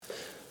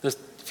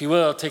If you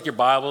will, take your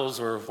Bibles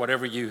or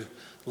whatever you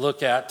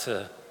look at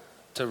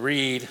to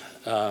read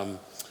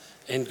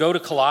and go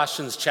to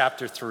Colossians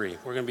chapter 3.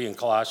 We're going to be in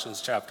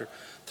Colossians chapter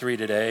 3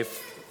 today,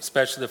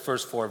 especially the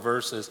first 4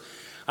 verses.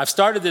 I've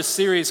started this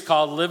series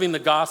called Living the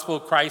Gospel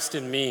of Christ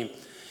in Me.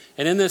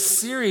 And in this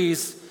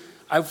series,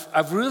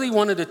 I've really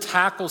wanted to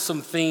tackle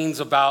some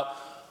things about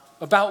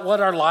what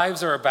our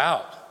lives are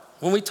about.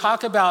 When we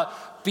talk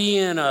about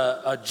being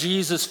a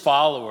Jesus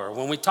follower,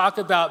 when we talk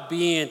about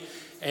being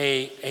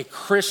a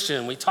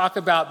Christian, we talk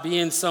about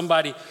being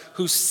somebody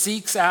who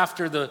seeks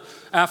after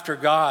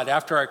God,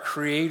 after our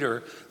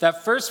Creator.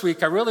 That first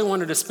week, I really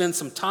wanted to spend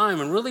some time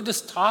and really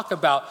just talk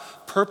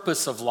about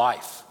purpose of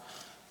life.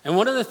 And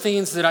one of the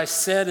things that I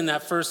said in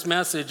that first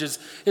message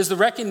is the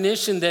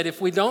recognition that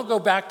if we don't go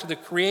back to the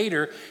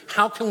Creator,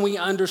 how can we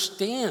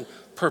understand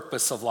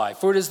purpose of life?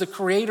 For it is the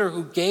Creator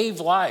who gave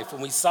life,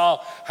 and we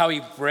saw how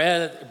He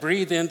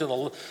breathed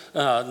into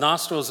the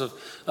nostrils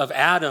of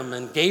Adam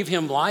and gave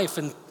him life,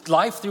 and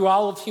life through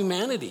all of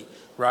humanity,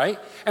 right?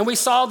 And we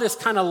saw this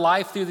kind of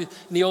life through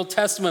the Old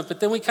Testament, but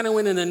then we kind of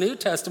went in the New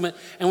Testament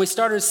and we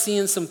started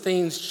seeing some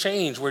things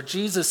change where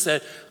Jesus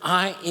said,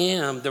 I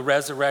am the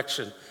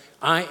resurrection.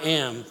 I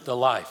am the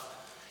life.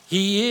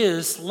 He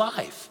is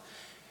life.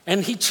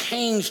 And He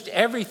changed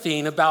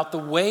everything about the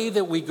way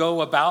that we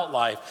go about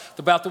life,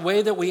 about the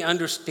way that we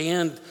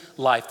understand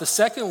life. The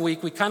second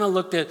week, we kind of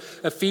looked at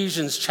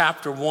Ephesians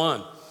chapter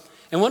 1.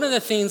 And one of the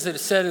things that it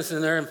says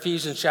in there in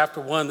Ephesians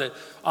chapter 1 that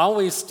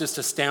always just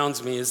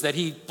astounds me is that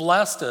He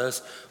blessed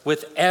us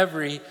with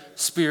every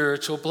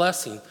spiritual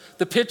blessing.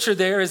 The picture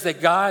there is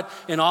that God,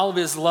 in all of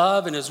His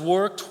love and His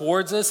work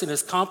towards us and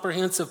His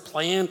comprehensive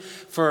plan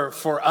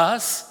for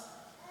us,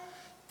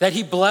 that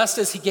He blessed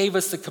us, He gave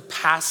us the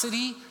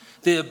capacity,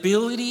 the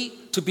ability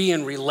to be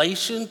in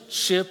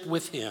relationship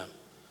with Him,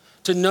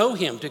 to know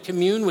Him, to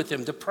commune with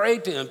Him, to pray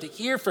to Him, to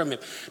hear from Him,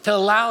 to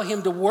allow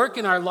Him to work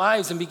in our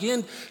lives and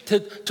begin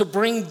to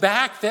bring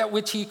back that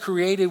which He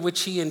created,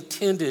 which He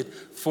intended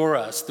for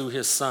us through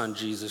His Son,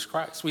 Jesus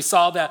Christ. We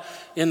saw that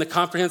in the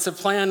comprehensive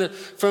plan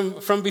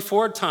from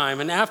before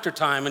time and after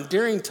time and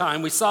during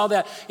time. We saw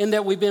that in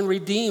that we've been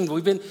redeemed.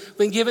 We've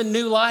been given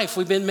new life.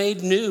 We've been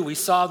made new. We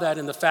saw that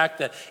in the fact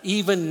that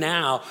even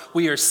now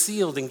we are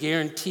sealed and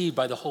guaranteed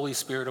by the Holy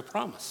Spirit of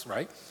promise,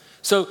 right?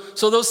 So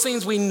those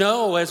things we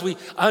know, as we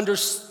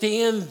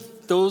understand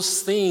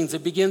those things,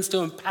 it begins to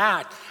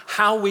impact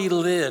how we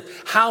live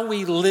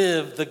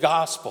the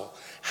gospel,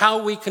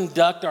 how we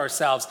conduct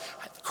ourselves,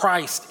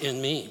 Christ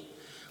in me.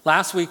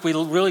 Last week, we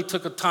really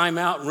took a time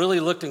out and really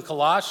looked in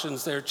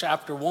Colossians there,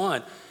 chapter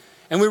 1.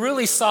 And we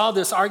really saw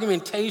this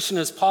argumentation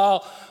as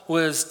Paul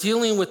was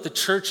dealing with the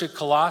church at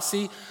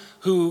Colossae,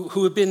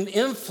 who had been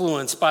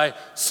influenced by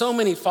so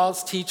many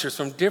false teachers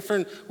from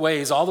different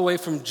ways, all the way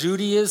from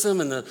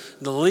Judaism and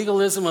the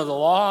legalism of the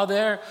law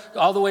there,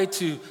 all the way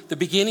to the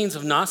beginnings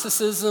of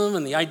Gnosticism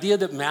and the idea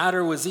that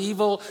matter was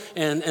evil,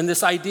 and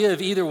this idea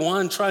of either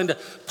one trying to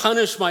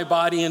punish my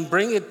body and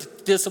bring it to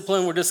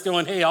discipline. We're just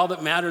going, hey, all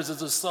that matters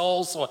is the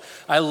soul, so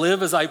I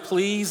live as I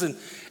please. And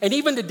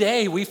even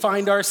today, we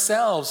find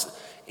ourselves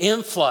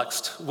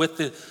influxed with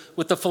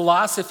the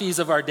philosophies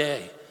of our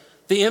day.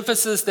 The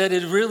emphasis that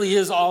it really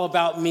is all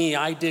about me.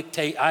 I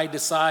dictate, I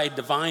decide,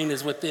 divine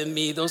is within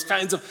me. Those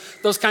kinds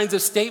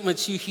of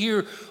statements you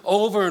hear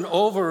over and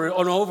over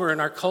and over in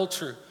our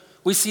culture.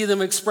 We see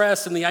them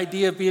expressed in the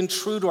idea of being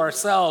true to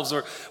ourselves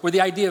or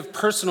the idea of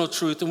personal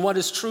truth and what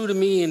is true to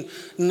me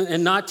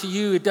and not to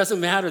you. It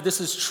doesn't matter.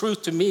 This is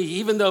truth to me,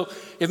 even though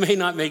it may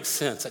not make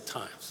sense at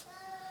times.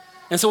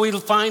 And so we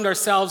find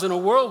ourselves in a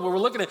world where we're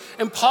looking at,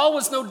 and Paul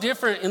was no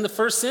different in the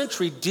first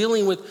century,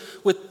 dealing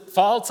with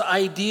false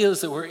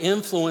ideas that were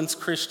influenced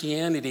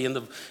Christianity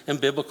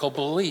and biblical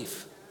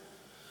belief.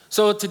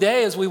 So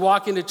today, as we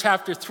walk into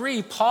chapter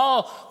 3,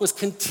 Paul was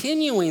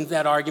continuing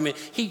that argument.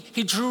 He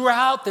drew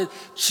out that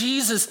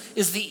Jesus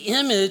is the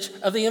image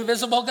of the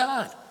invisible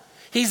God.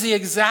 He's the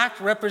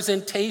exact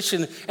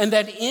representation, and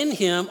that in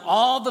Him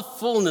all the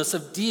fullness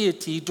of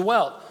deity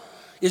dwelt.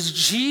 Is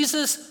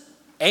Jesus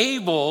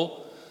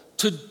able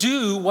to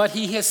do what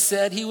He has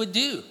said He would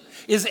do?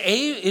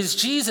 Is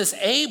Jesus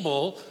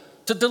able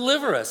to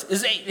deliver us?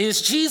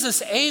 Is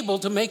Jesus able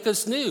to make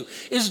us new?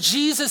 Is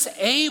Jesus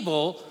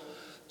able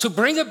to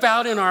bring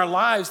about in our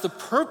lives the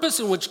purpose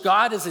in which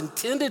God has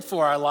intended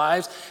for our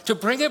lives, to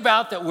bring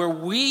about that where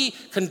we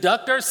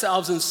conduct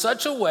ourselves in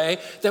such a way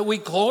that we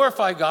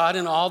glorify God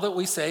in all that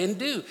we say and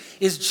do?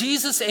 Is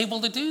Jesus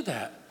able to do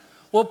that?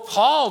 Well,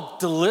 Paul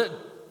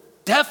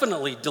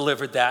definitely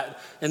delivered that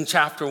in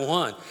chapter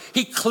 1.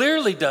 He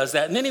clearly does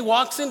that. And then he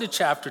walks into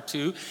chapter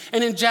 2.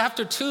 And in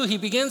chapter 2, he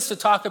begins to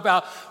talk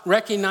about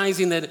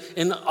recognizing that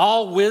in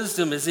all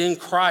wisdom is in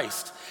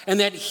Christ and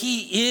that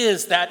He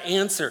is that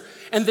answer.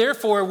 And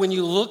therefore, when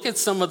you look at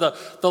some of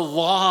the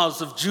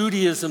laws of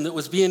Judaism that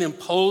was being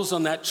imposed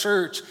on that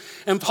church,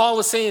 and Paul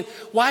was saying,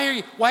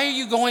 why are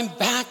you going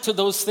back to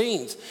those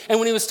things? And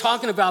when he was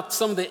talking about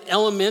some of the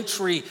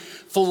elementary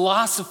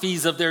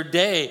philosophies of their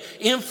day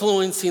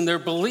influencing their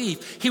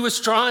belief, he was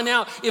drawing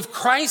out, if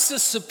Christ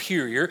is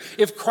superior,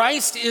 if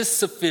Christ is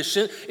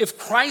sufficient, if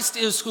Christ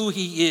is who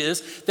he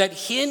is,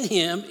 that in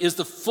him is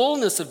the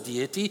fullness of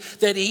deity,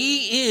 that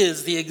he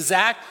is the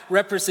exact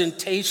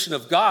representation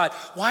of God,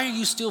 why are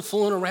you still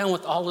fooling around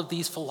with all of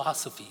these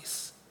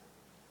philosophies?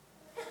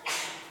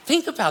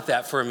 Think about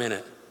that for a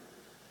minute.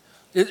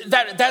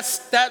 That's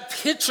that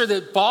picture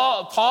that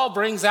Paul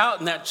brings out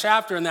in that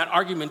chapter and that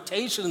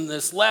argumentation in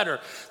this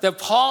letter that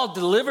Paul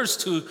delivers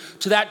to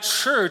that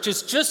church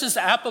is just as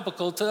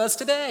applicable to us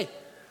today.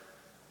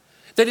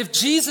 That if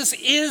Jesus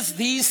is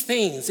these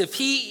things, if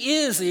he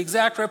is the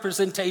exact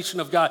representation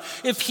of God,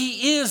 if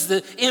he is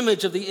the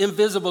image of the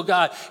invisible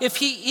God, if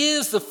he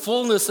is the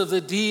fullness of the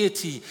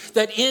deity,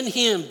 that in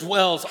him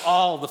dwells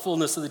all the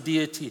fullness of the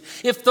deity,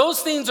 if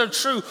those things are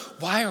true,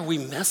 why are we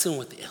messing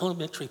with the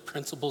elementary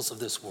principles of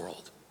this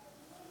world?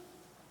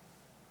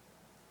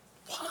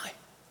 Why?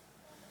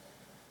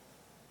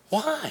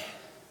 Why?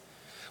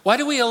 Why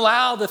do we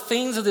allow the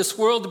things of this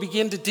world to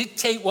begin to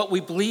dictate what we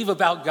believe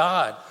about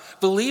God?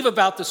 Believe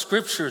about the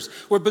scriptures,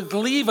 or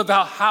believe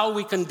about how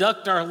we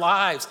conduct our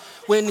lives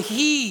when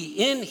he,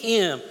 in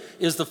him,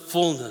 is the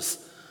fullness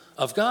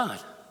of God.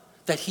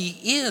 That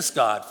he is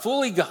God,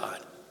 fully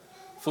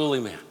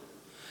man.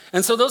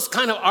 And so those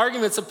kind of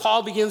arguments that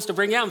Paul begins to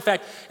bring out. In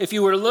fact, if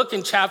you were to look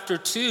in chapter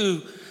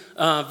 2,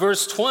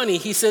 verse 20,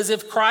 he says,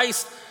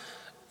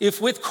 if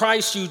with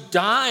Christ you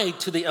died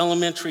to the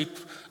elementary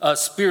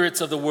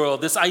spirits of the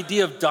world, this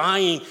idea of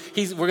dying,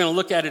 we're going to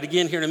look at it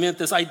again here in a minute,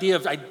 this idea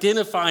of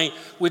identifying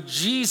with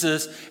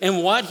Jesus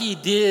and what he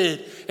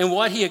did and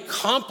what he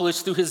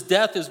accomplished through his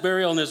death, his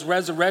burial, and his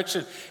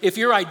resurrection. If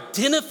you're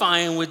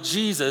identifying with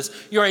Jesus,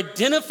 you're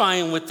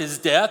identifying with his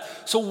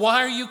death, so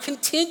why are you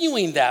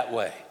continuing that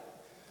way?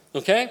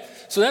 Okay?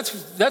 So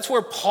that's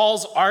where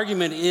Paul's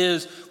argument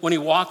is when he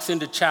walks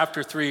into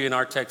chapter 3 in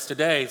our text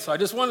today. So I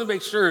just wanted to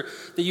make sure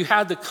that you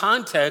had the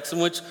context in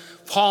which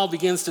Paul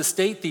begins to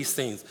state these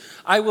things.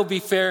 I will be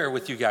fair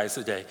with you guys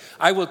today.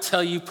 I will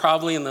tell you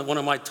probably in one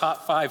of my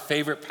top 5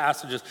 favorite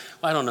passages.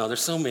 Well, I don't know,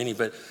 there's so many,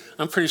 but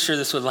I'm pretty sure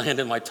this would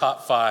land in my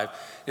top 5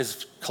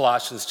 is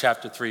Colossians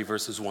chapter 3,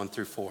 verses 1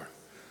 through 4.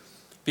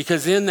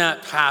 Because in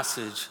that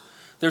passage,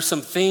 there's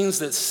some things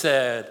that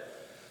said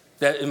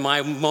that in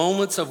my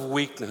moments of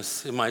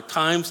weakness, in my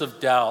times of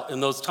doubt,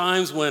 in those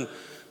times when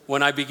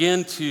I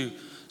begin to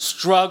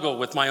struggle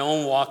with my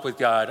own walk with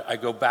God, I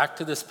go back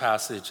to this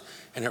passage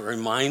and it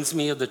reminds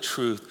me of the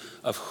truth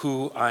of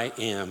who I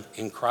am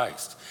in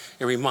Christ.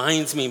 It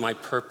reminds me my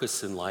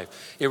purpose in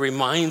life. It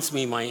reminds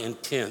me my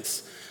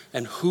intents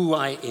and who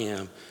I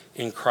am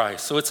in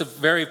Christ. So it's a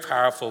very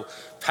powerful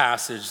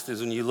passage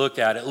when you look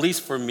at it, at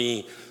least for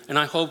me, and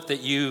I hope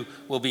that you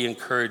will be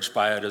encouraged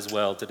by it as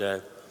well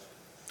today.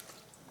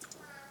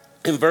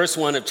 In verse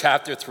 1 of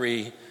chapter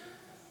 3,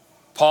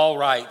 Paul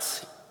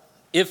writes,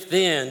 "If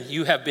then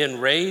you have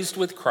been raised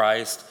with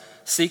Christ,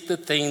 seek the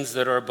things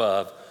that are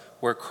above,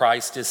 where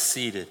Christ is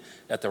seated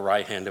at the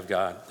right hand of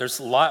God." There's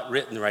a lot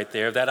written right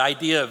there. That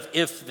idea of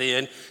if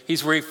then,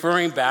 he's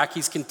referring back,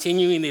 he's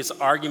continuing this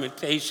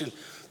argumentation,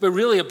 but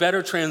really a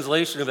better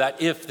translation of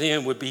that if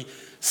then would be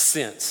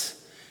since.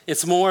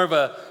 It's more of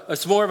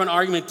an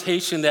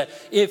argumentation that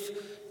if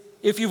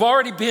you've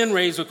already been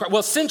raised with Christ,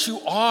 well, since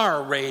you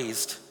are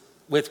raised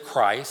with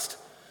Christ,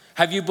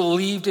 have you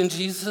believed in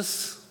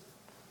Jesus?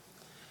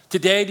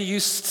 Today, do you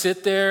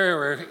sit there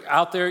or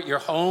out there at your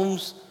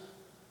homes?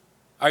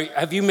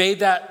 Have you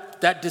made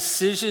that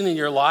decision in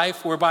your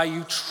life whereby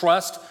you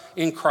trust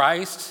in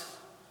Christ?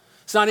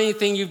 It's not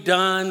anything you've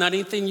done, not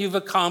anything you've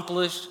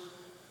accomplished.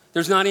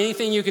 There's not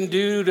anything you can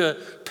do to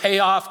pay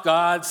off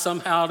God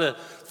somehow to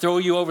throw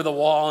you over the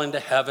wall into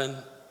heaven.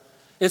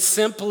 It's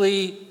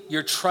simply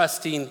you're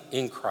trusting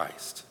in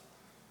Christ.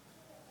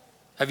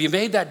 Have you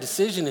made that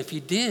decision? If you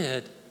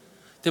did,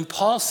 then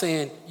Paul's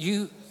saying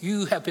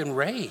you have been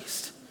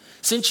raised.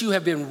 Since you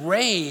have been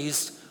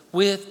raised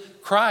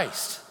with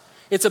Christ.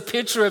 It's a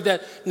picture of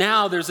that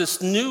now there's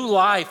this new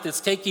life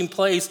that's taking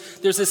place.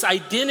 There's this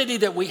identity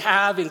that we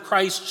have in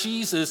Christ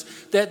Jesus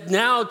that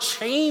now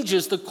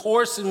changes the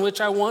course in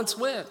which I once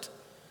went.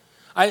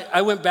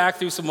 I went back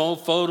through some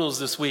old photos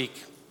this week,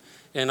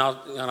 and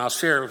I'll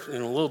share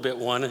in a little bit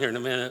one here in a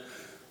minute.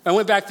 I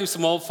went back through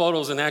some old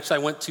photos, and actually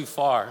I went too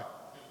far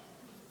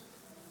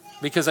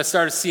because I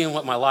started seeing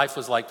what my life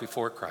was like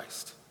before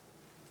Christ.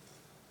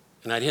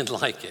 And I didn't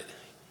like it.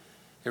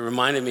 It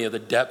reminded me of the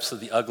depths of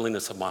the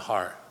ugliness of my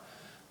heart.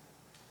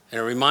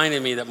 And it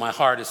reminded me that my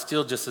heart is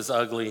still just as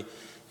ugly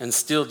and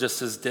still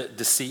just as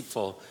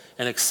deceitful.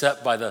 And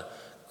except by the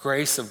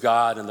grace of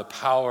God and the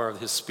power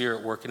of his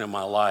Spirit working in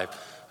my life,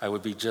 I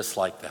would be just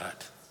like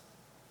that.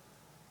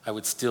 I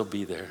would still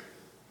be there,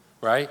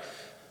 right?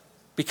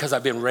 Because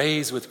I've been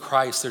raised with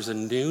Christ, there's a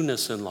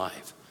newness in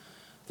life.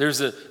 There's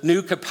a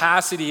new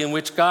capacity in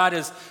which God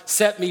has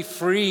set me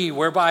free,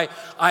 whereby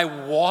I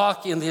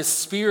walk in his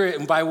Spirit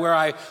and by where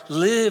I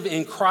live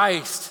in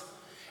Christ.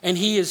 And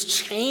he is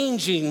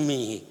changing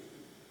me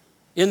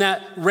in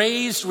that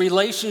raised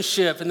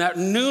relationship and that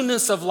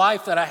newness of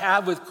life that I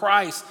have with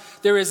Christ.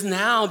 There is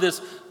now this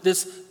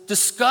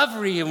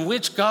discovery in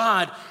which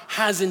God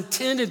has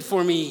intended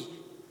for me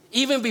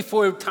even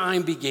before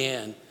time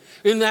began.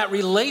 In that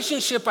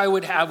relationship I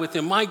would have with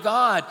him. My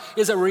God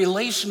is a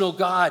relational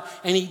God,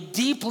 and he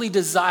deeply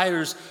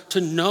desires to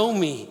know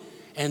me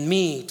and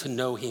me to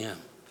know him.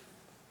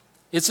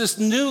 It's this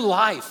new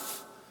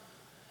life.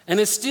 And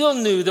it's still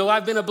new, though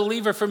I've been a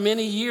believer for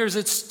many years,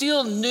 it's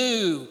still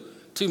new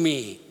to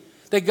me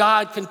that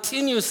God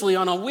continuously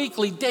on a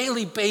weekly,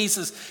 daily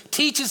basis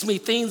teaches me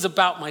things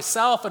about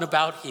myself and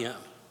about him.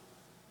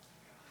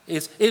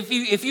 If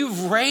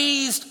you've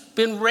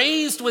been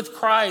raised with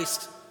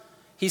Christ,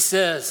 he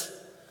says,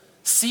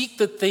 seek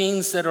the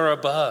things that are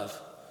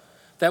above.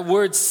 That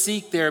word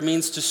seek there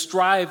means to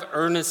strive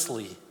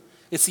earnestly.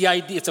 It's the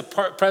idea, it's a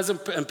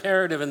present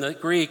imperative in the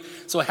Greek,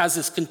 so it has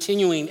this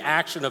continuing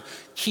action of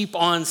keep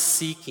on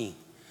seeking.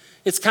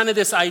 It's kind of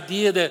this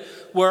idea that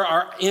where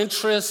our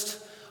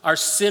interests are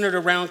centered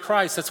around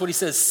Christ. That's what he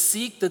says,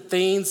 seek the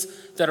things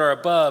that are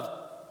above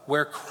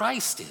where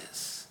Christ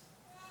is.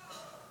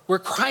 Where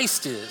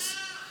Christ is.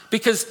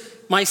 Because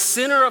my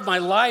center of my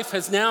life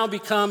has now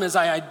become, as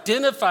I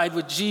identified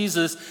with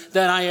Jesus,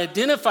 that I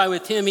identify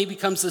with him, he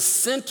becomes the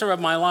center of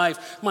my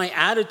life. My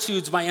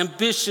attitudes, my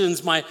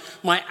ambitions, my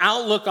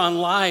outlook on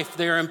life,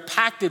 they're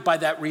impacted by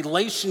that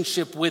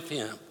relationship with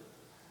him.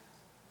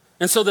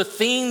 And so the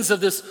things of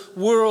this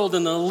world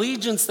and the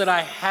allegiance that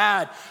I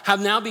had have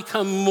now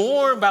become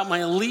more about my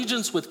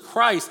allegiance with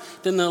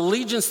Christ than the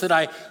allegiance that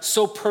I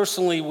so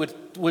personally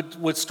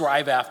would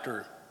strive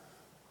after.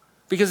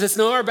 Because it's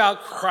not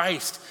about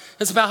Christ.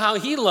 It's about how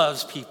he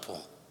loves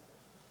people.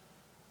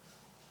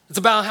 It's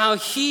about how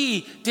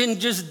he didn't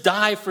just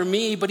die for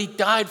me, but he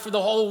died for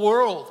the whole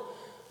world.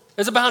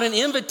 It's about an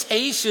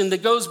invitation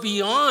that goes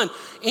beyond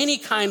any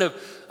kind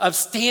of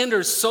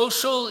standards,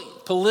 social,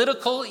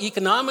 political,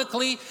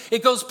 economically.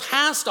 It goes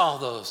past all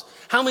those.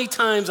 How many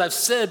times I've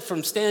said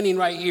from standing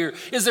right here,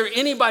 is there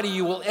anybody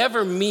you will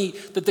ever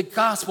meet that the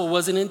gospel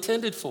wasn't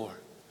intended for?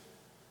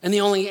 And the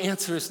only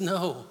answer is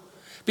no.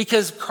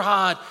 Because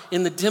God,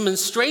 in the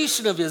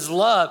demonstration of his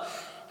love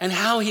and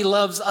how he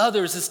loves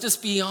others, is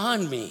just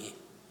beyond me.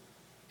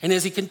 And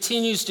as he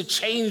continues to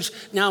change,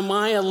 now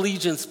my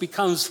allegiance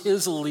becomes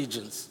his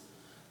allegiance.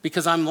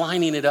 Because I'm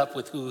lining it up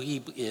with who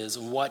he is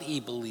and what he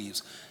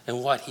believes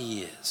and what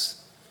he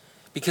is.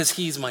 Because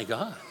he's my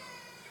God.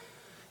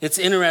 It's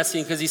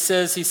interesting because he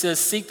says,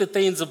 seek the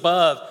things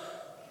above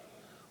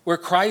where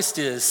Christ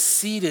is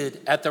seated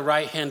at the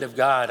right hand of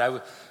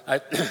God.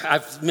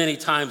 I've many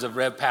times I've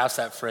read past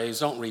that phrase.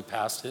 Don't read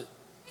past it.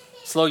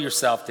 Slow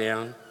yourself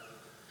down.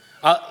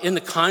 In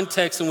the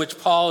context in which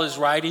Paul is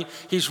writing,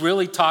 he's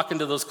really talking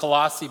to those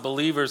Colossae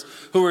believers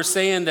who were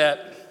saying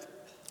that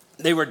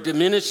they were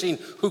diminishing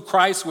who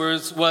Christ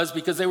was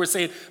because they were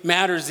saying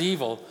matter's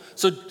evil.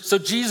 So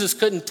Jesus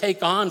couldn't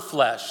take on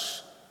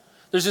flesh.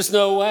 There's just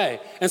no way.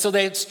 And so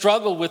they had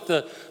struggled with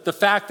the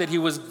fact that he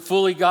was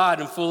fully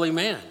God and fully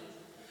man.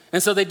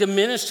 And so they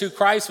diminished who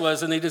Christ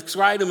was, and they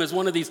described him as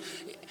one of these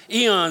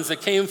eons that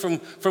came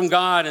from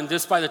God, and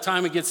just by the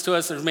time it gets to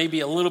us, there's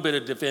maybe a little bit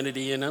of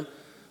divinity in him,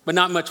 but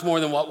not much more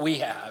than what we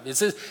have.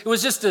 It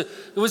was just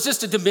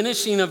a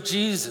diminishing of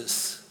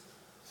Jesus.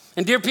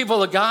 And dear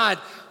people of God,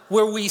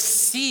 where we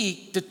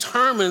seek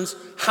determines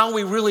how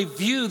we really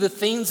view the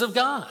things of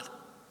God.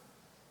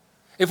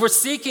 If we're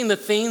seeking the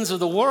things of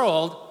the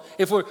world,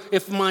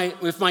 if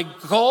my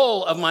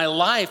goal of my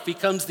life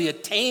becomes the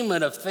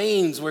attainment of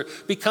things, where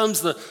it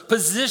becomes the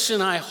position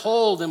I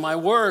hold in my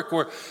work,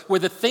 or where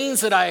the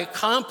things that I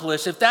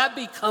accomplish, if that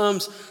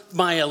becomes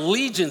my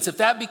allegiance, if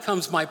that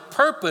becomes my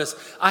purpose,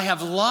 I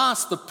have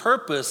lost the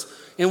purpose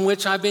in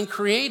which I've been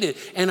created,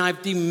 and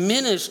I've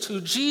diminished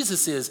who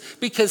Jesus is,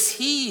 because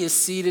he is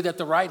seated at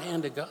the right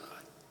hand of God.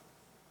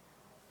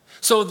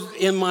 So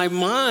in my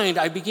mind,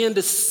 I begin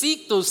to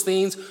seek those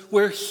things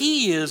where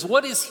he is.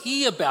 What is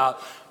he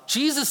about?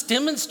 Jesus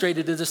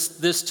demonstrated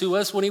this to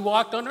us when he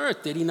walked on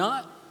earth, did he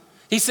not?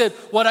 He said,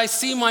 what I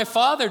see my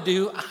Father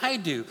do, I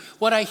do.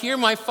 What I hear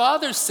my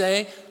Father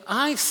say,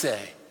 I say.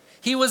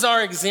 He was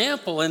our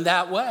example in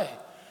that way.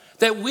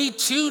 That we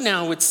too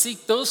now would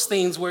seek those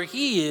things where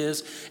he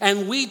is,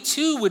 and we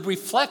too would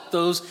reflect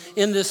those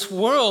in this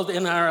world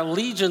in our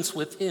allegiance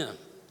with him.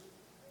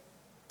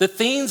 The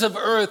things of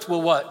earth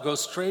will what? Go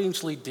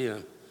strangely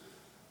dim,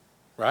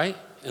 right?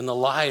 In the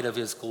light of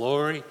his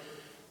glory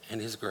and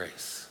his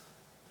grace.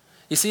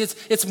 You see,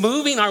 it's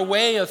moving our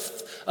way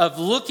of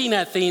looking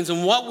at things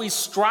and what we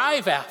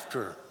strive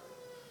after.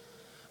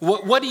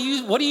 What do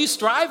you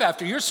strive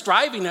after? You're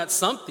striving at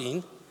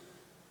something.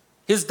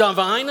 His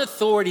divine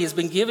authority has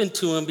been given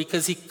to him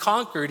because he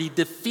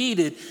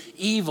defeated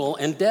evil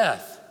and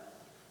death.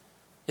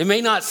 It may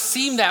not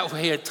seem that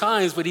way at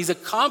times, but he's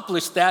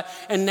accomplished that.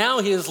 And now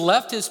he has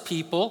left his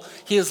people.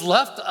 He has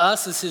left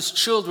us as his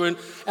children,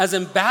 as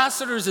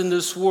ambassadors in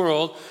this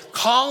world,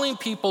 calling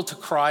people to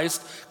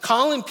Christ,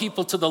 calling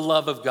people to the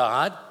love of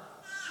God.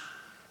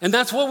 And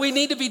that's what we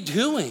need to be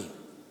doing.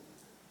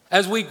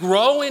 As we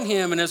grow in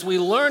him and as we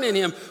learn in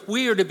him,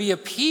 we are to be a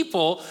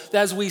people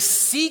that as we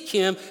seek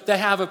him, that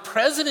have a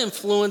present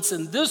influence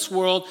in this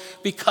world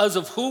because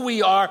of who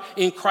we are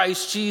in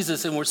Christ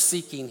Jesus, and we're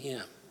seeking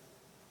him.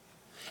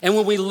 And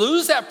when we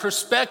lose that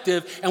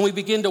perspective and we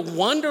begin to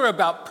wonder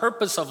about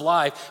purpose of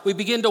life, we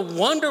begin to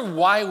wonder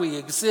why we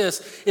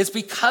exist, it's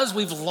because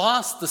we've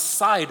lost the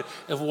sight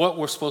of what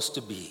we're supposed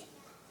to be,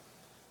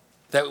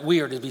 that we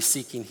are to be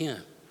seeking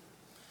him.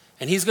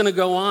 And he's going to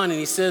go on, and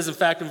he says, in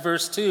fact, in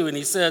verse 2, and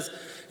he says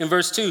in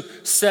verse 2,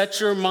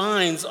 set your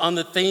minds on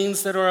the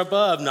things that are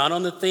above, not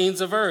on the things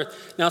of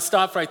earth. Now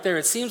stop right there.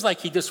 It seems like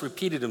he just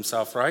repeated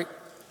himself, right?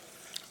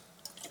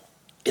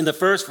 In the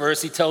first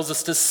verse, he tells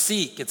us to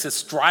seek. It's a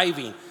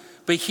striving.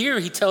 But here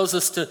he tells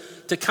us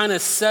to kind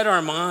of set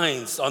our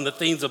minds on the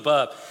things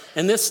above.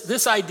 And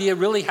this idea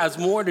really has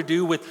more to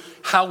do with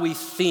how we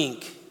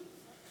think.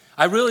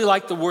 I really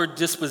like the word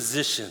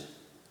disposition.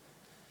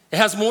 It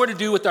has more to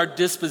do with our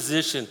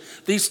disposition.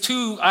 These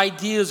two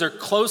ideas are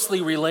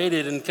closely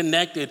related and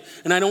connected,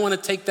 and I don't want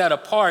to take that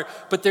apart,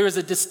 but there is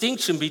a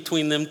distinction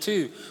between them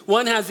too.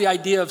 One has the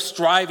idea of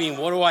striving,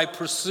 what do I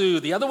pursue?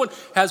 The other one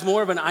has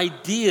more of an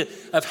idea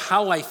of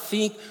how I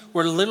think,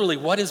 or literally,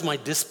 what is my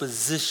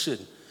disposition?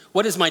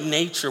 What is my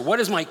nature?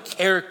 What is my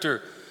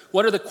character?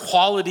 What are the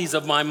qualities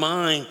of my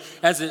mind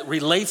as it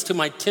relates to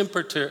my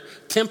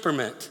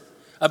temperament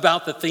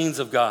about the things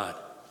of God?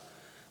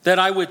 That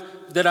I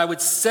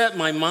would set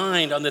my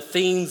mind on the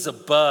things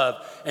above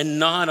and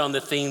not on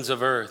the things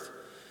of earth.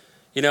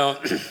 You know,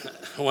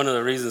 one of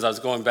the reasons I was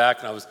going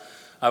back and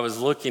I was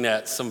looking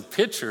at some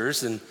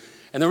pictures, and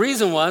the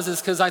reason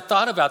is because I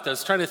thought about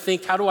this, trying to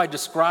think, how do I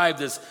describe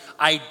this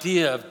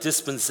idea of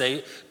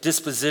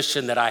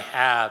disposition that I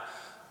have,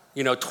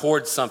 you know,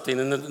 towards something.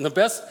 And the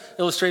best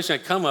illustration I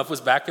come up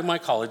was back in my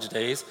college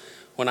days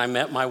when I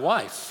met my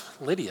wife,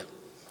 Lydia.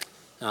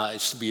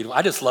 It's beautiful.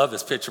 I just love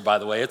this picture, by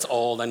the way. It's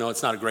old. I know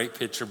it's not a great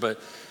picture, but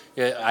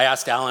I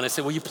asked Alan, I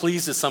said, will you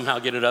please just somehow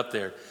get it up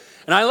there?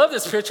 And I love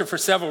this picture for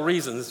several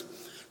reasons.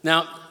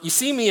 Now, you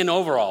see me in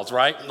overalls,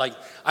 right? Like,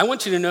 I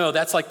want you to know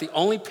that's like the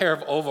only pair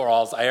of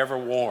overalls I ever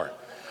wore.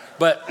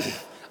 But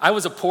I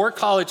was a poor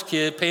college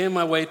kid paying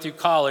my way through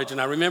college, and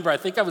I remember, I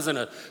think I was in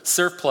a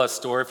Surf Plus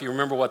store, if you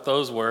remember what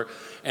those were,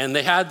 and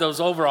they had those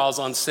overalls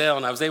on sale,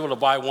 and I was able to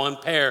buy one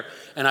pair,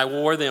 and I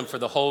wore them for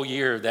the whole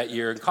year that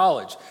year in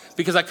college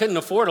because I couldn't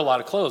afford a lot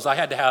of clothes. I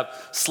had to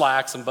have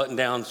slacks and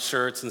button-down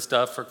shirts and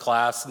stuff for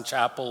class and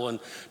chapel and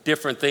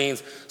different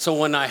things. So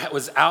when I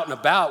was out and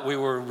about,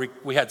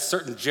 we had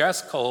certain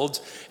dress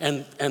codes,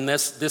 and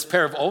this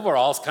pair of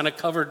overalls kind of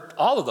covered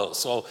all of those.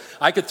 So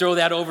I could throw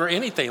that over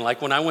anything.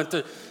 Like when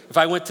if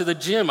I went to the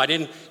gym,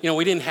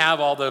 we didn't have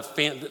all the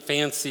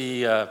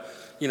fancy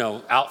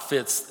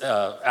outfits,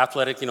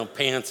 athletic,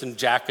 pants and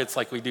jackets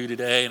like we do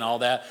today and all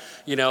that.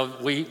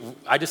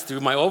 I just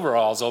threw my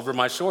overalls over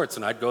my shorts,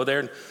 and I'd go there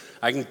and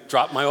I can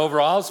drop my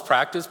overalls,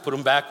 practice, put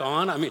them back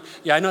on. I mean,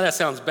 I know that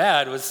sounds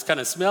bad. It was kind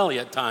of smelly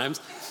at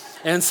times.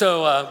 And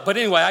so, but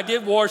anyway, I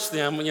did wash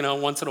them,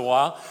 once in a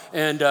while.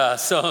 And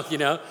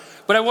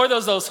but I wore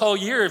those whole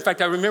year. In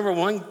fact, I remember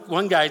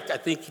one guy, I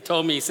think he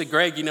told me, he said,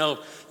 Greg, you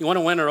want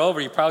to win her over,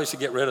 you probably should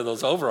get rid of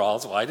those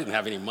overalls. Well, I didn't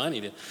have any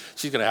money.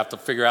 She's going to have to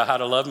figure out how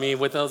to love me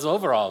with those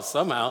overalls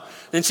somehow.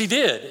 And she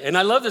did. And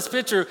I love this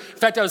picture. In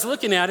fact, I was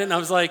looking at it and I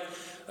was like,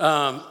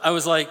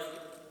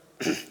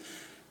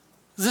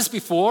 is this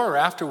before or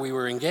after we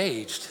were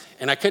engaged?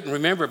 And I couldn't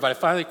remember, but I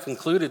finally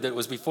concluded that it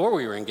was before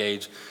we were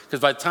engaged,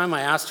 because by the time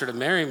I asked her to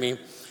marry me,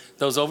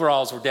 those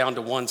overalls were down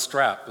to one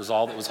strap, was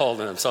all that was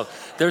holding them. So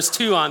there's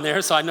two on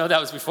there, so I know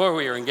that was before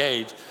we were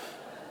engaged.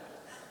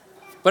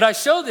 But I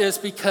show this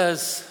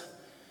because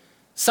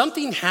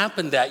something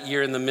happened that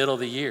year in the middle of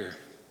the year.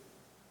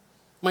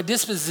 My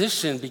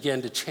disposition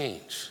began to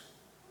change.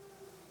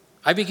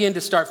 I began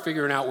to start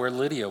figuring out where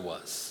Lydia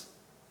was.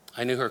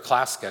 I knew her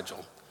class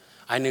schedule.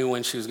 I knew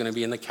when she was going to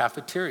be in the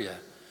cafeteria.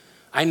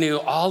 I knew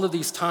all of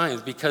these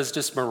times because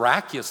just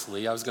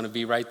miraculously I was going to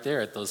be right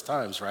there at those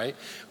times, right?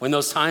 When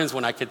those times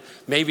when I could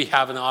maybe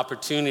have an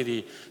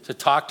opportunity to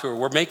talk to her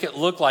or make it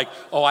look like,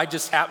 oh, I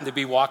just happened to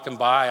be walking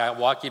by, I'll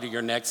walk you to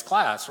your next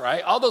class,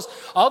 right? All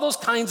those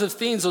kinds of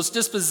things, those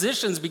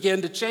dispositions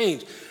began to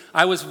change.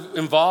 I was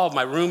involved,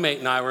 my roommate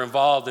and I were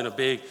involved in a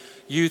big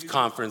youth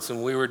conference,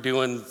 and we were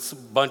doing a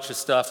bunch of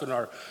stuff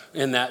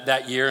in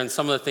that year, and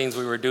some of the things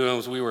we were doing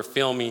was we were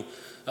filming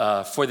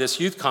for this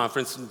youth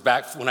conference.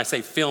 Back when I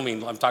say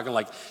filming, I'm talking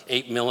like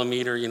 8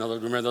 millimeter,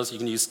 remember those? You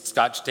can use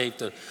Scotch tape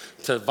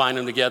to bind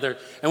them together.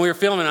 And we were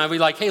filming, and I'd be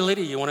like, hey,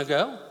 Lydia, you want to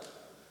go?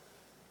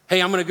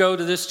 Hey, I'm going to go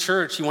to this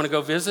church. You want to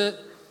go visit?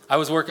 I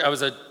was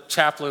a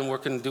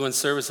chaplain doing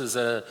services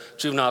at a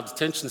juvenile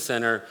detention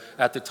center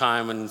at the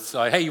time. And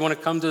so, hey, you want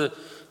to come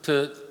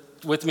to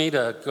with me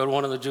to go to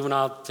one of the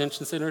juvenile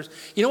detention centers.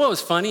 You know what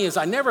was funny is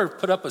I never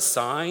put up a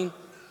sign.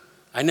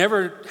 I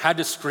never had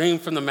to scream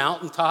from the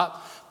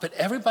mountaintop, but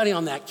everybody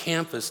on that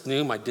campus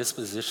knew my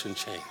disposition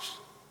changed.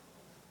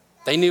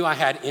 They knew I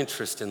had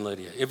interest in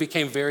Lydia. It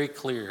became very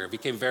clear. It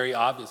became very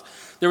obvious.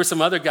 There were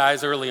some other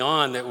guys early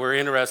on that were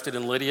interested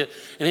in Lydia,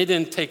 and it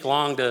didn't take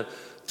long to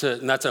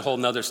and that's a whole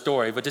nother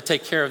story, but to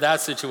take care of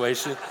that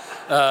situation.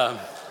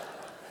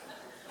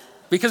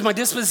 Because my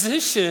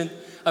disposition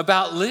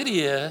about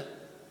Lydia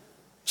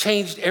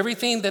changed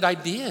everything that I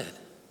did.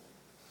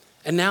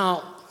 And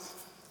now,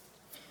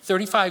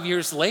 35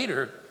 years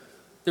later,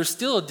 there's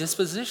still a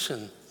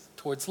disposition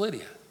towards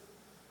Lydia.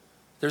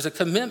 There's a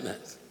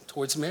commitment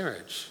towards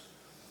marriage.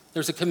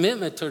 There's a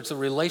commitment towards a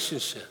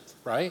relationship,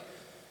 right?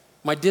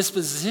 My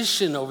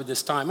disposition over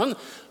this time. I'm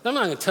not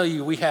going to tell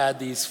you we had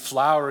these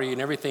flowery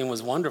and everything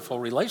was wonderful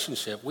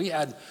relationship.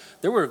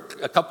 There were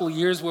a couple of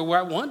years where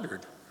I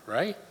wondered,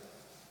 right?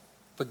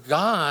 But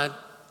God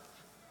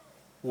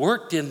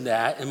worked in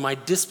that, and my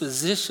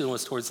disposition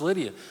was towards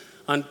Lydia.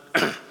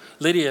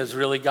 Lydia has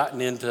really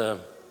gotten into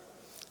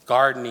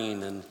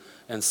gardening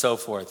and so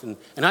forth,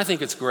 and I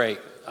think it's great.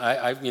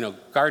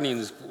 Gardening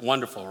is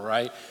wonderful,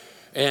 right?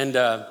 And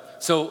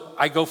so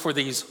I go for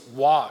these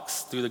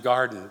walks through the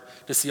garden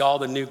to see all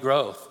the new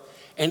growth,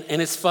 and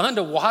it's fun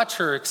to watch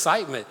her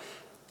excitement.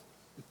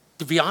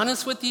 To be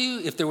honest with you,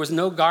 if there was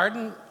no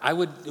garden, it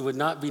would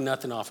not be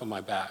nothing off of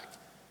my back.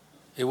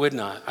 It would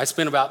not. I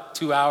spent about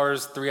 2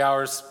 hours, 3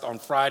 hours on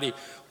Friday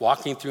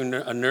walking through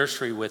a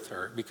nursery with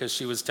her because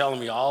she was telling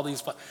me all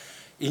these.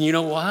 And you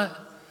know what?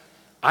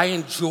 I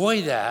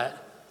enjoy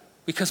that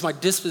because my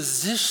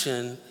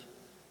disposition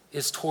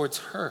is towards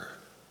her.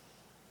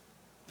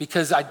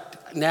 Because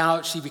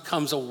now she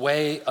becomes a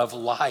way of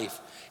life.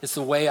 It's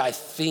the way I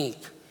think.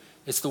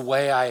 It's the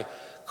way I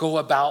go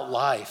about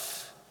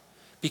life.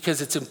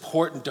 Because it's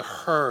important to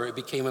her, it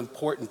became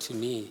important to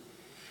me.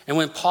 And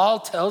when Paul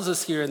tells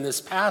us here in this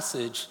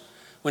passage,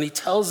 when he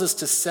tells us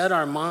to set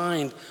our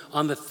mind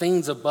on the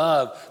things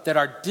above, that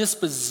our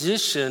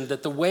disposition,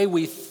 that the way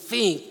we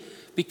think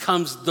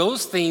becomes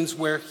those things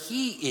where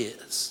he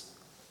is.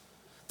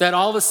 That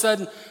all of a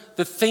sudden,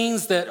 the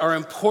things that are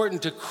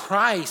important to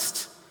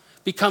Christ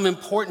become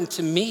important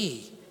to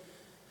me.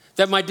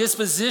 That my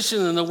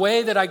disposition and the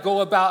way that I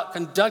go about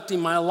conducting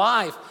my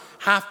life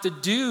have to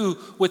do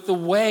with the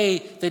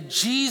way that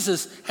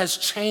Jesus has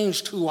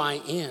changed who I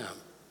am.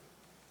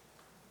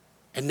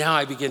 And now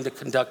I begin to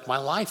conduct my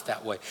life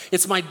that way.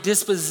 It's my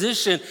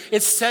disposition.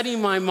 It's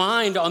setting my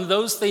mind on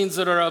those things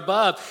that are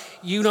above.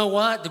 You know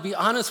what? To be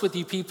honest with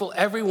you people,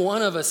 every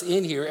one of us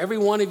in here, every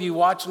one of you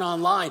watching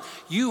online,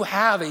 you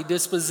have a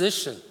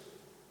disposition.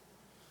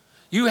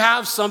 You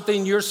have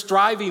something you're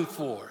striving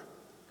for.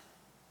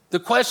 The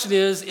question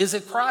is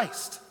it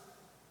Christ?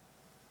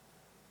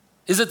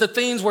 Is it the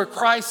things where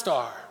Christ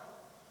are?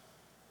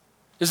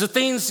 Is it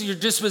things, your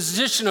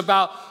disposition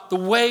about the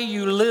way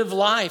you live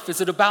life?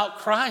 Is it about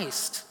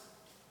Christ?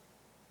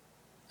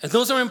 And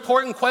those are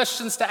important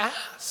questions to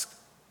ask.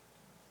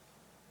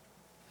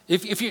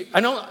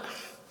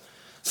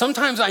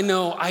 Sometimes I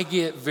know I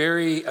get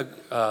very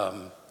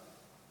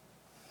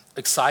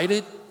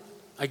excited.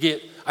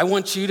 I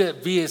want you to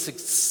be as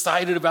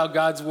excited about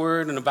God's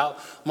word and about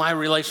my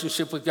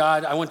relationship with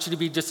God. I want you to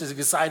be just as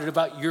excited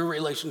about your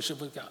relationship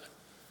with God.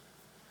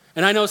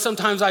 And I know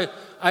sometimes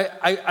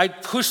I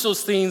push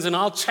those things and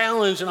I'll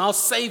challenge and I'll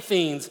say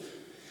things.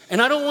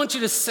 And I don't want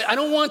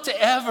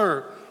to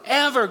ever,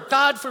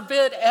 God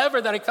forbid,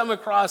 ever that I come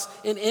across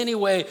in any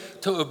way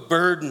to a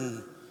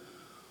burden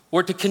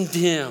or to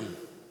condemn.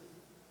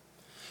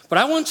 But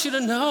I want you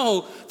to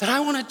know that I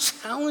want to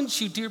challenge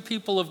you, dear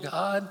people of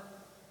God,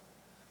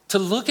 to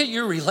look at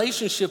your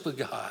relationship with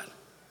God.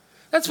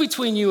 That's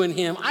between you and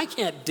him. I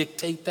can't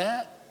dictate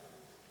that.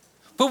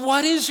 But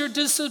what is your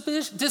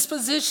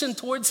disposition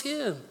towards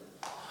him?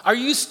 Are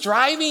you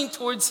striving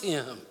towards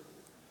him?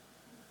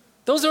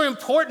 Those are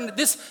important.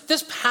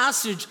 This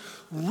passage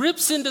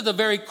rips into the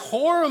very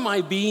core of my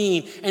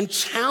being and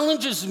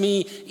challenges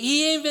me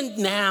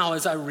even now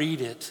as I read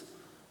it.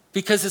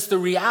 Because it's the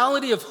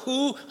reality of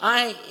who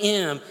I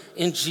am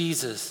in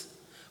Jesus.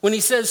 When he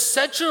says,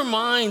 set your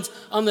minds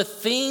on the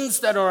things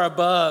that are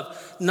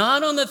above,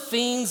 not on the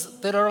things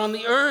that are on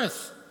the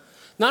earth.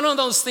 Not on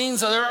those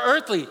things that are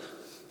earthly.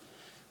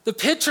 The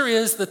picture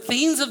is the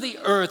things of the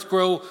earth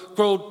grow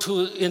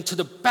into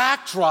the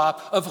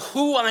backdrop of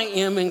who I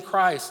am in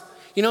Christ.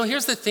 You know,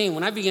 here's the thing.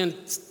 When I began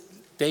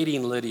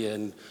dating Lydia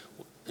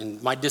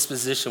and my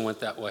disposition went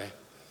that way,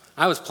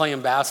 I was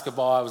playing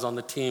basketball. I was on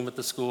the team at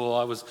the school.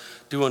 I was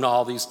doing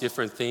all these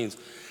different things.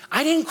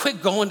 I didn't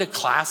quit going to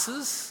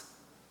classes.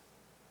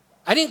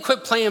 I didn't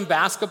quit playing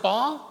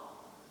basketball.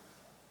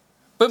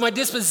 But my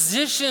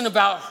disposition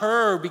about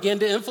her began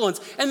to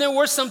influence. And there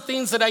were some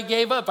things that I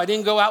gave up. I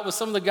didn't go out with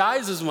some of the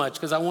guys as much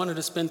because I wanted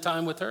to spend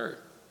time with her.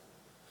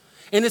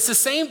 And it's the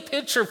same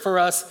picture for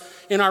us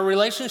in our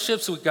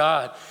relationships with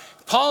God.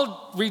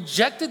 Paul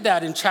rejected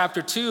that in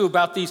chapter 2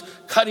 about these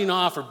cutting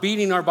off or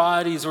beating our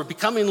bodies or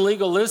becoming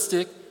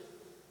legalistic.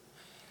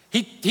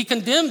 He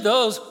condemned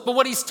those, but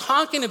what he's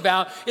talking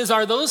about is,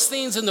 are those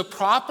things in the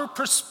proper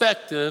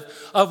perspective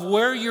of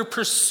where you're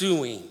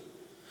pursuing?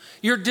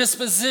 Your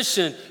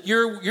disposition,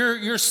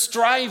 your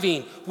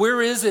striving,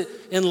 where is it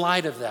in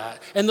light of that?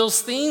 And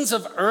those things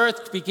of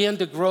earth began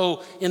to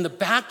grow in the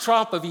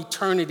backdrop of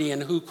eternity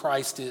and who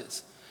Christ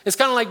is. It's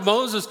kind of like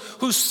Moses,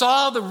 who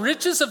saw the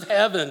riches of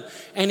heaven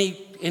and he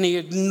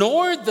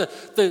ignored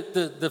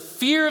the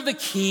fear of the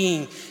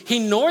king. He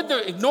ignored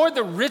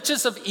the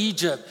riches of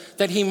Egypt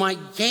that he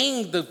might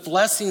gain the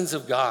blessings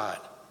of God.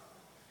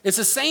 It's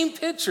the same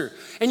picture.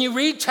 And you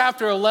read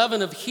chapter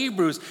 11 of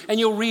Hebrews, and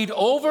you'll read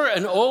over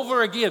and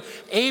over again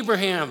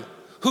Abraham,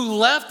 who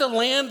left a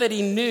land that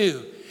he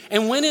knew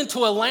and went into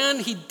a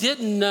land he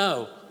didn't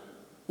know.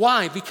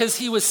 Why? Because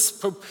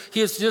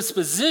his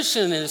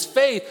disposition and his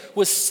faith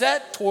was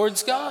set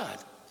towards God.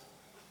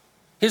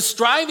 His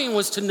striving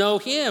was to know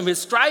him. His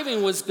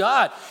striving was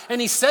God. And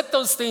he set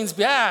those things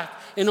back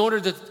in order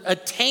to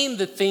attain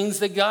the things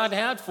that God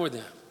had for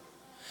them.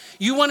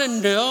 You want to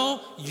know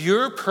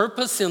your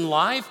purpose in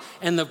life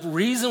and the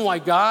reason why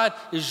God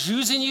is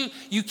using you?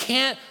 You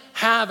can't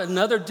have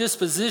another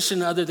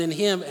disposition other than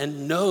him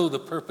and know the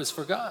purpose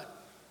for God.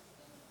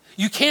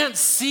 You can't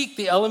seek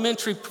the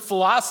elementary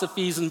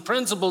philosophies and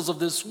principles of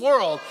this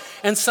world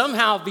and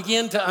somehow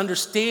begin to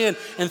understand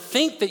and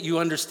think that you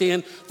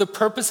understand the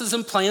purposes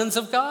and plans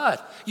of God.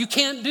 You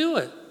can't do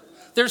it.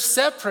 They're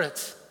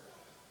separate.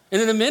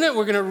 And in a minute,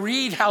 we're going to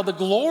read how the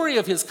glory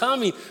of his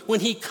coming,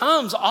 when he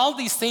comes, all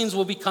these things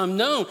will become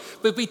known.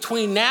 But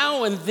between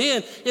now and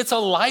then, it's a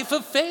life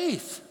of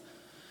faith.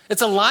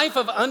 It's a life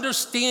of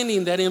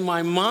understanding that in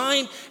my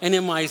mind and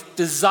in my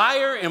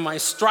desire and my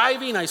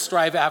striving, I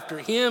strive after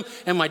him,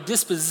 and my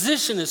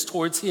disposition is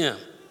towards him.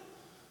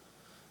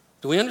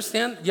 Do we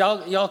understand?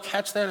 Y'all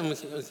catch that?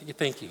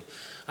 Thank you.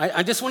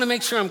 I just want to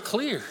make sure I'm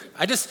clear.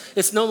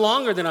 It's no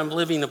longer that I'm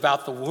living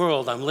about the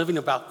world. I'm living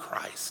about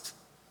Christ.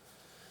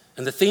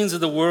 And the things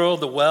of the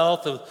world, the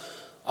wealth,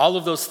 all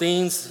of those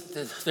things,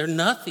 they're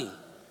nothing.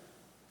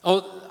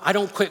 Oh, I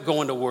don't quit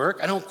going to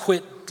work. I don't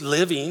quit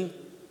living.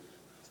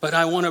 But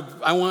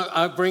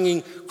I'm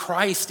bringing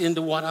Christ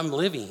into what I'm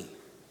living.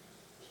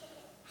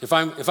 If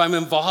I'm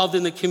involved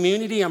in the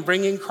community, I'm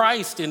bringing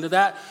Christ into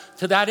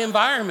that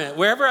environment.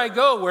 Wherever I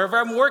go, wherever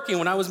I'm working,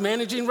 when I was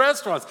managing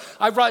restaurants,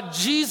 I brought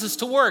Jesus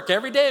to work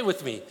every day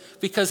with me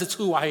because it's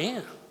who I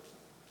am.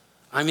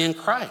 I'm in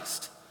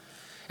Christ.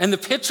 And the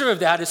picture of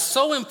that is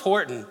so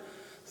important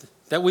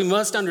that we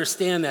must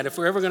understand that if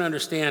we're ever going to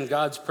understand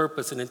God's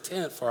purpose and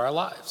intent for our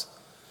lives.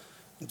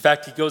 In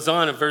fact, he goes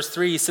on in verse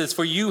 3, he says,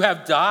 "For you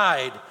have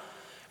died,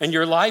 and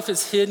your life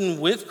is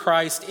hidden with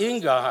Christ in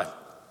God."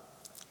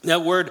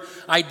 That word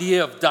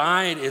idea of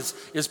died is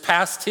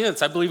past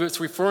tense. I believe it's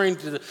referring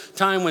to the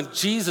time when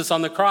Jesus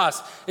on the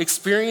cross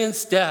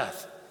experienced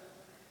death.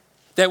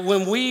 That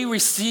when we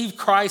receive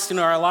Christ in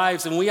our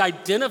lives and we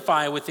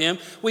identify with him,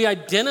 we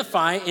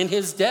identify in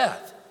his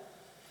death.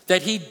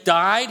 That he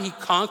died, he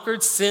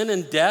conquered sin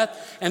and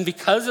death, and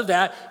because of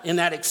that, in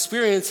that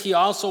experience, he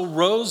also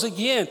rose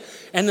again.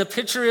 And the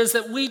picture is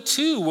that we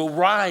too will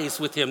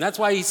rise with him. That's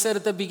why he said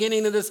at the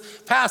beginning of this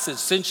passage,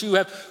 since you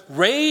have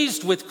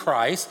raised with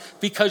Christ,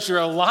 because you're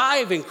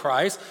alive in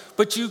Christ,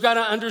 but you've got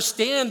to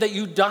understand that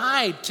you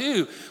died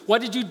too.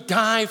 What did you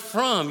die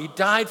from? You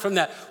died from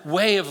that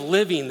way of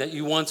living that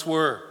you once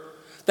were.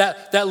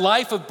 That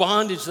life of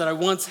bondage that I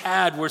once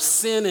had, where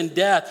sin and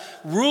death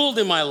ruled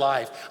in my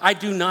life. I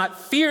do not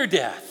fear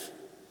death.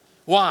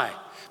 Why?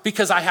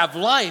 Because I have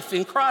life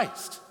in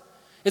Christ.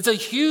 It's a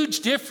huge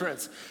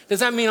difference.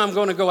 Does that mean I'm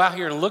going to go out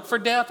here and look for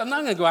death? I'm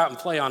not going to go out and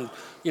play on,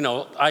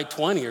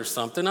 I-20 or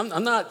something.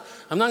 I'm not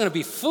going to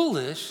be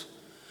foolish.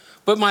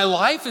 But my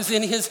life is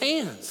in his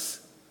hands.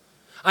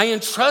 I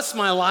entrust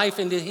my life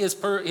into his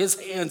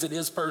hands and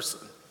his person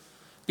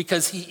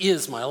because he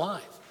is my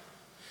life.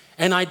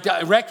 And I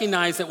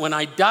recognize that when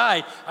I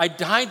died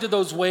to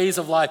those ways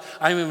of life.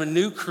 I am a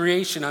new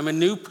creation. I'm a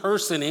new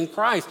person in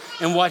Christ.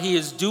 And what he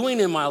is doing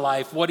in my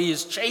life, what he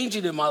is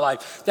changing in my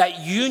life, that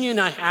union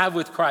I have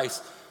with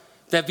Christ,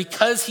 that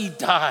because he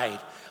died,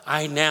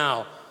 I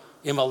now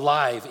am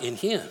alive in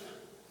him.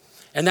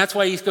 And that's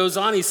why he goes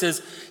on, he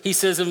says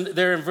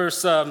there in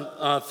verse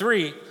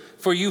 3,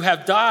 "For you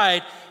have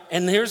died,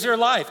 and here's your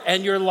life,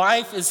 and your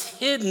life is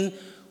hidden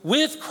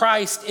with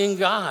Christ in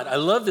God." I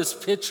love this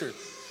picture.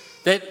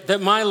 That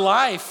my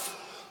life,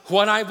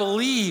 what I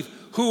believe,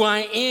 who I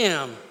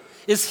am,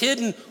 is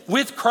hidden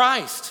with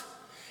Christ.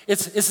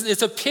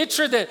 It's a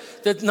picture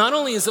that not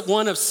only is it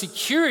one of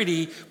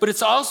security, but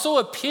it's also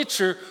a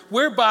picture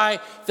whereby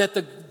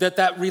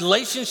that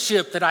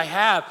relationship that I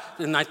have,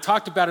 and I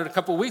talked about it a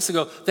couple of weeks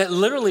ago, that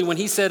literally when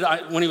he said,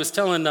 when he was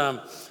telling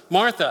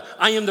Martha,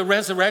 "I am the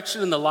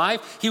resurrection and the life,"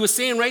 he was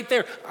saying right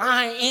there,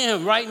 I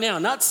am right now,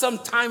 not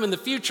sometime in the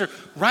future,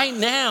 right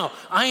now,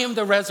 I am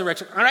the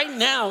resurrection. Right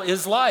now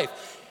is life.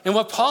 And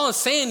what Paul is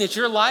saying is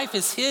your life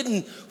is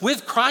hidden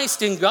with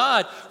Christ in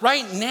God.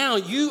 Right now,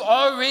 you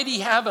already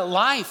have a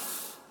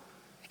life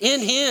in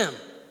him.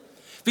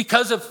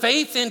 Because of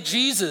faith in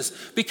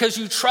Jesus, because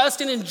you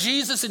trust in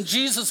Jesus and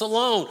Jesus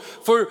alone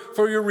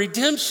for your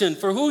redemption,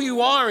 for who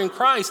you are in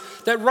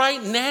Christ, that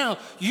right now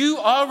you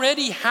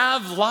already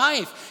have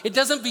life. It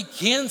doesn't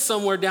begin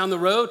somewhere down the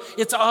road.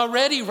 It's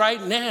already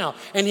right now,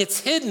 and it's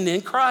hidden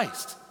in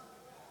Christ.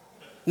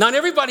 Not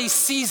everybody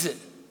sees it.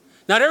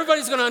 Not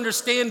everybody's going to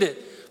understand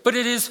it. But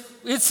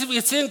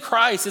it's in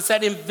Christ. It's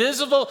that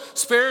invisible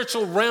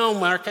spiritual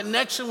realm, our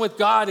connection with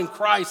God in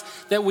Christ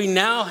that we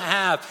now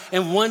have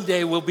and one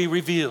day will be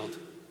revealed.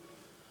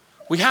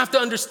 We have to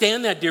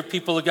understand that, dear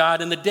people of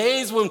God. In the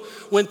days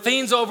when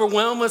things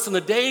overwhelm us and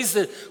the days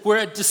that we're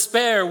at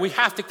despair, we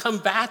have to come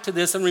back to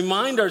this and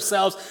remind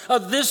ourselves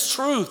of this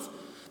truth,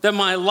 that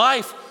my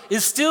life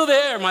is still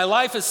there. My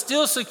life is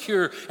still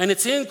secure, and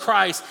it's in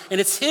Christ,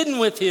 and it's hidden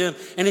with him,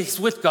 and it's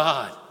with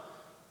God.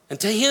 And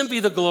to him be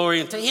the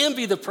glory, and to him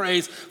be the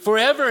praise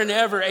forever and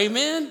ever.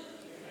 Amen? Amen.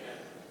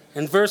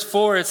 In verse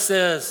 4 it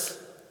says,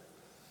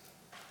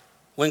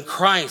 when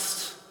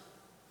Christ,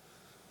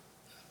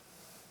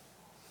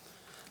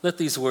 let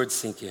these words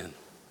sink in,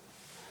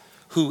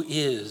 who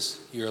is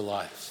your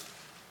life.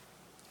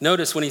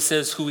 Notice when he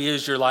says who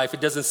is your life,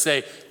 it doesn't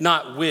say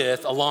not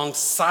with,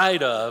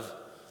 alongside of,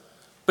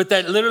 but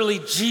that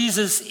literally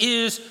Jesus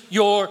is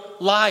your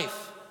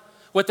life.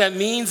 What that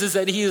means is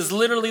that he is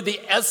literally the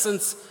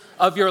essence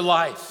of your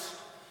life.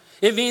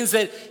 It means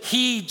that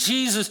he,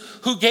 Jesus,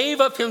 who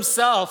gave up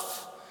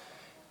himself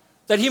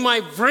that he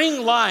might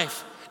bring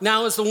life,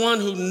 now is the one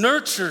who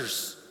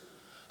nurtures,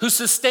 who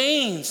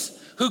sustains,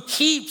 who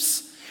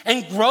keeps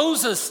and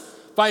grows us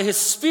by his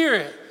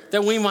Spirit,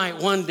 that we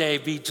might one day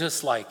be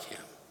just like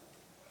him.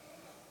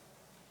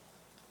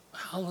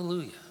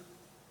 Hallelujah.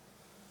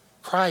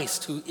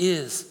 Christ, who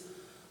is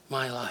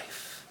my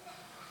life.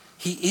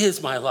 He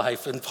is my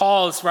life. And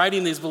Paul is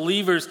writing these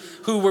believers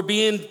who were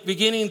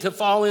beginning to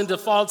fall into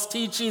false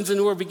teachings and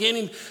who were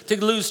beginning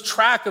to lose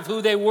track of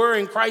who they were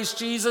in Christ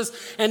Jesus,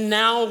 and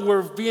now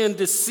we're being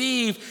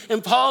deceived.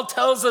 And Paul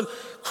tells them,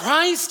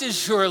 Christ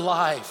is your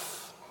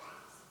life.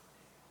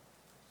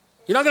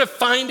 You're not going to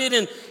find it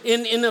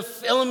in the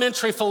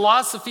elementary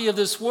philosophy of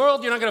this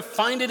world. You're not going to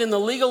find it in the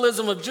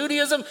legalism of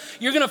Judaism.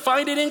 You're going to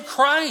find it in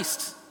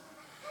Christ.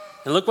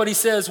 And look what he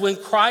says, when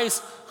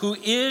Christ, who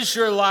is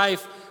your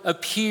life,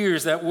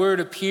 appears. That word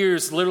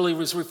appears literally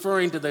was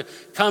referring to the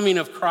coming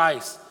of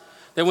Christ.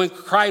 That when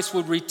Christ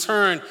would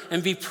return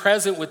and be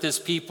present with his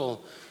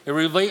people, it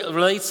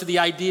relates to the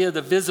idea of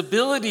the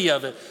visibility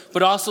of it,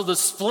 but also the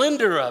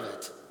splendor of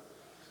it.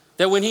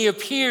 That when he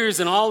appears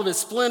in all of his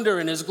splendor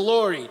and his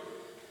glory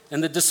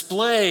and the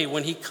display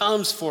when he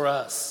comes for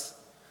us.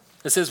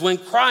 It says, when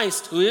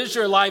Christ, who is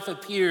your life,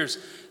 appears,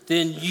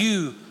 then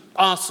you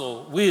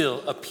also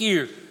will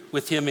appear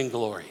with him in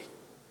glory.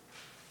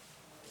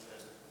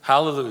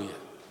 Hallelujah.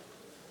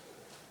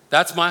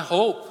 That's my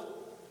hope.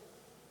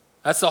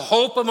 That's the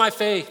hope of my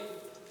faith.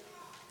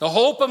 The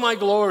hope of my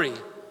glory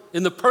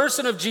in the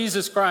person of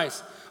Jesus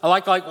Christ. I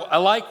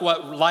like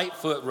what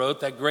Lightfoot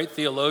wrote, that great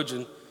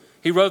theologian.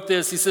 He wrote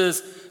this. He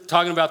says,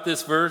 talking about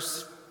this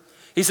verse,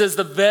 he says,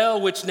 the veil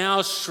which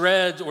now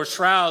shreds or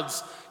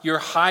shrouds your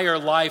higher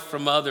life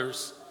from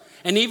others,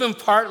 and even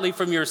partly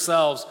from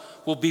yourselves,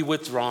 will be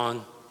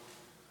withdrawn.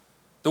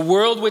 The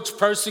world which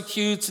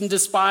persecutes and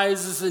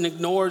despises and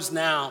ignores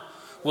now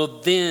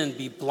will then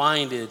be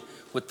blinded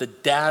with the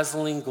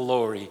dazzling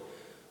glory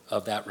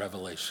of that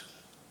revelation.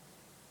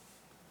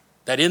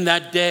 That in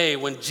that day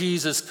when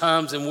Jesus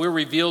comes and we're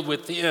revealed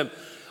with him,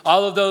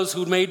 all of those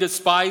who may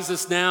despise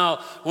us now,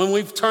 when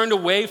we've turned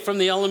away from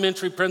the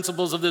elementary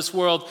principles of this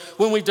world,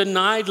 when we've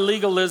denied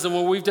legalism,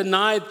 when we've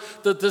denied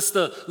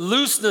the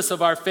looseness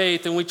of our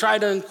faith, and we try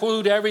to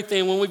include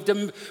everything, when we've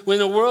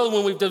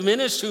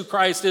diminished who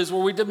Christ is,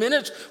 where we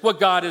diminish what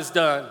God has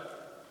done,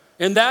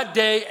 in that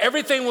day,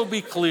 everything will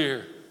be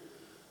clear.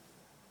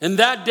 In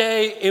that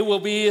day, it will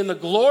be in the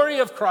glory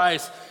of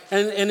Christ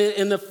and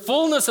in the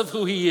fullness of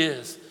who he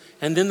is.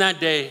 And in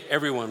that day,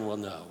 everyone will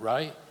know,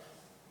 right?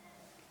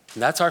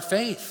 And that's our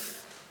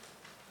faith.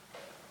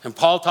 And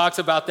Paul talks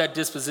about that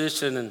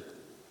disposition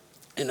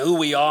and who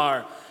we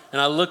are. And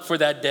I look for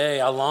that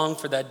day. I long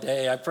for that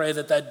day. I pray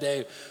that that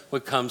day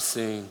would come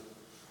soon.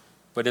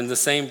 But in the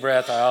same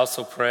breath, I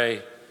also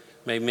pray,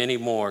 may many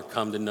more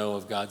come to know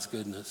of God's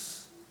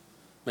goodness.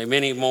 May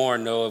many more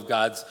know of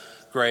God's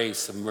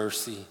grace and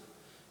mercy.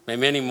 May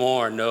many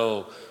more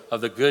know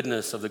of the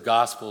goodness of the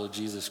gospel of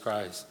Jesus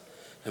Christ.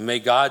 And may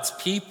God's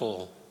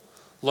people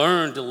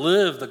learn to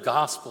live the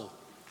gospel,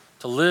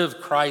 to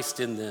live Christ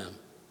in them.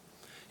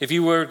 If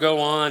you were to go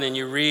on and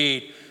you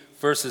read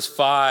verses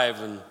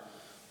 5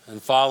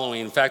 and following,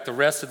 in fact, the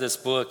rest of this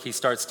book, he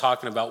starts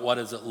talking about what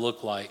does it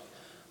look like,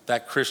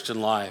 that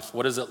Christian life.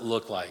 What does it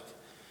look like?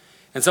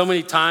 And so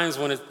many times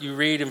when you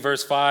read in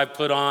verse 5,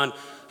 put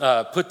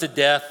to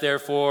death,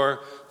 therefore,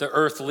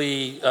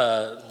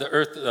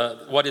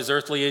 what is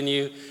earthly in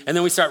you. And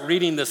then we start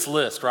reading this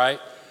list,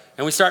 right?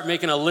 And we start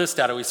making a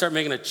list out of it. We start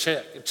making a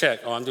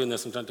check. Oh, I'm doing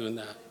this, I'm not doing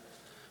that.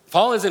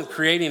 Paul isn't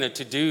creating a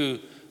to-do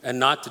and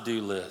not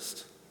to-do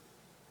list.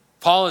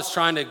 Paul is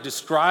trying to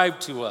describe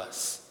to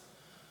us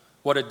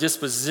what a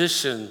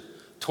disposition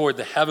toward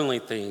the heavenly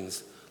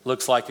things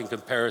looks like in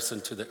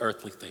comparison to the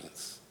earthly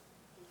things.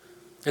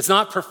 It's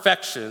not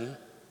perfection.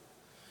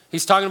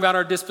 He's talking about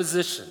our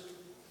disposition.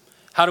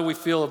 How do we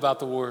feel about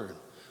the word?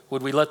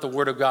 Would we let the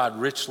word of God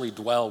richly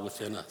dwell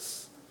within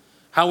us?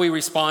 How we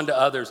respond to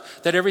others,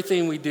 that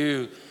everything we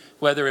do,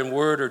 whether in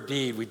word or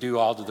deed, we do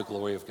all to the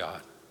glory of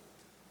God.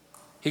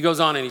 He goes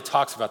on and he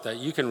talks about that.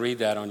 You can read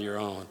that on your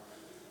own,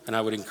 and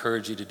I would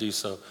encourage you to do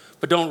so.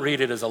 But don't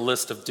read it as a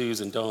list of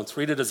do's and don'ts.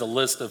 Read it as a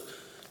list of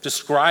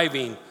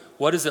describing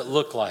what does it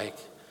look like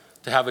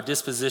to have a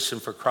disposition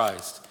for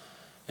Christ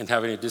and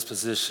having a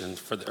disposition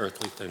for the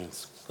earthly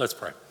things. Let's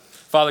pray.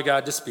 Father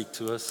God, just speak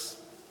to us.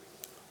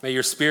 May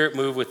your spirit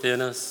move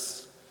within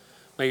us.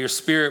 May your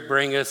spirit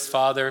bring us,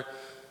 Father,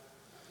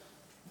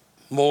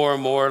 more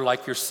and more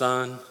like your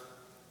Son.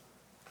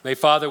 May,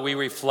 Father, we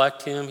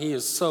reflect him. He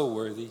is so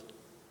worthy.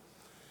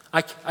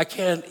 I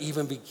can't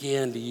even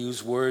begin to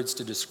use words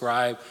to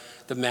describe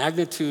the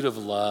magnitude of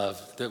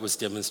love that was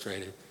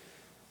demonstrated.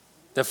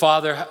 That,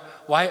 Father,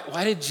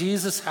 why did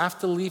Jesus have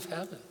to leave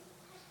heaven?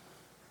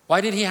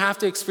 Why did he have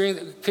to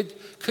experience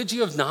it? Could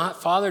you have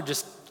not, Father,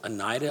 just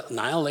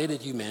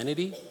annihilated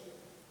humanity?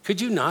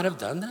 Could you not have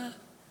done that?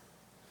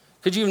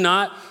 Could you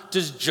not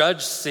just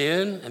judge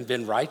sin and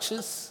been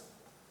righteous?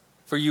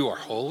 For you are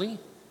holy.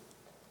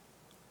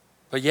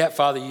 But yet,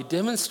 Father, you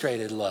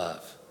demonstrated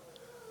love.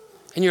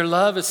 And your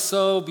love is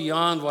so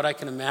beyond what I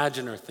can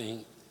imagine or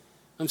think.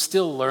 I'm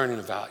still learning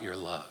about your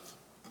love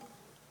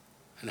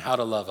and how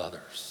to love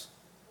others,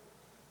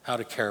 how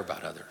to care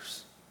about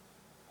others.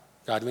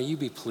 God, may you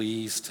be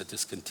pleased to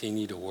just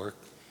continue to work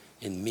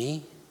in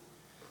me,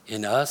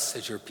 in us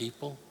as your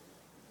people,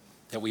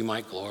 that we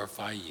might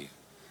glorify you.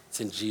 It's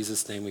in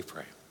Jesus' name we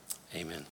pray. Amen.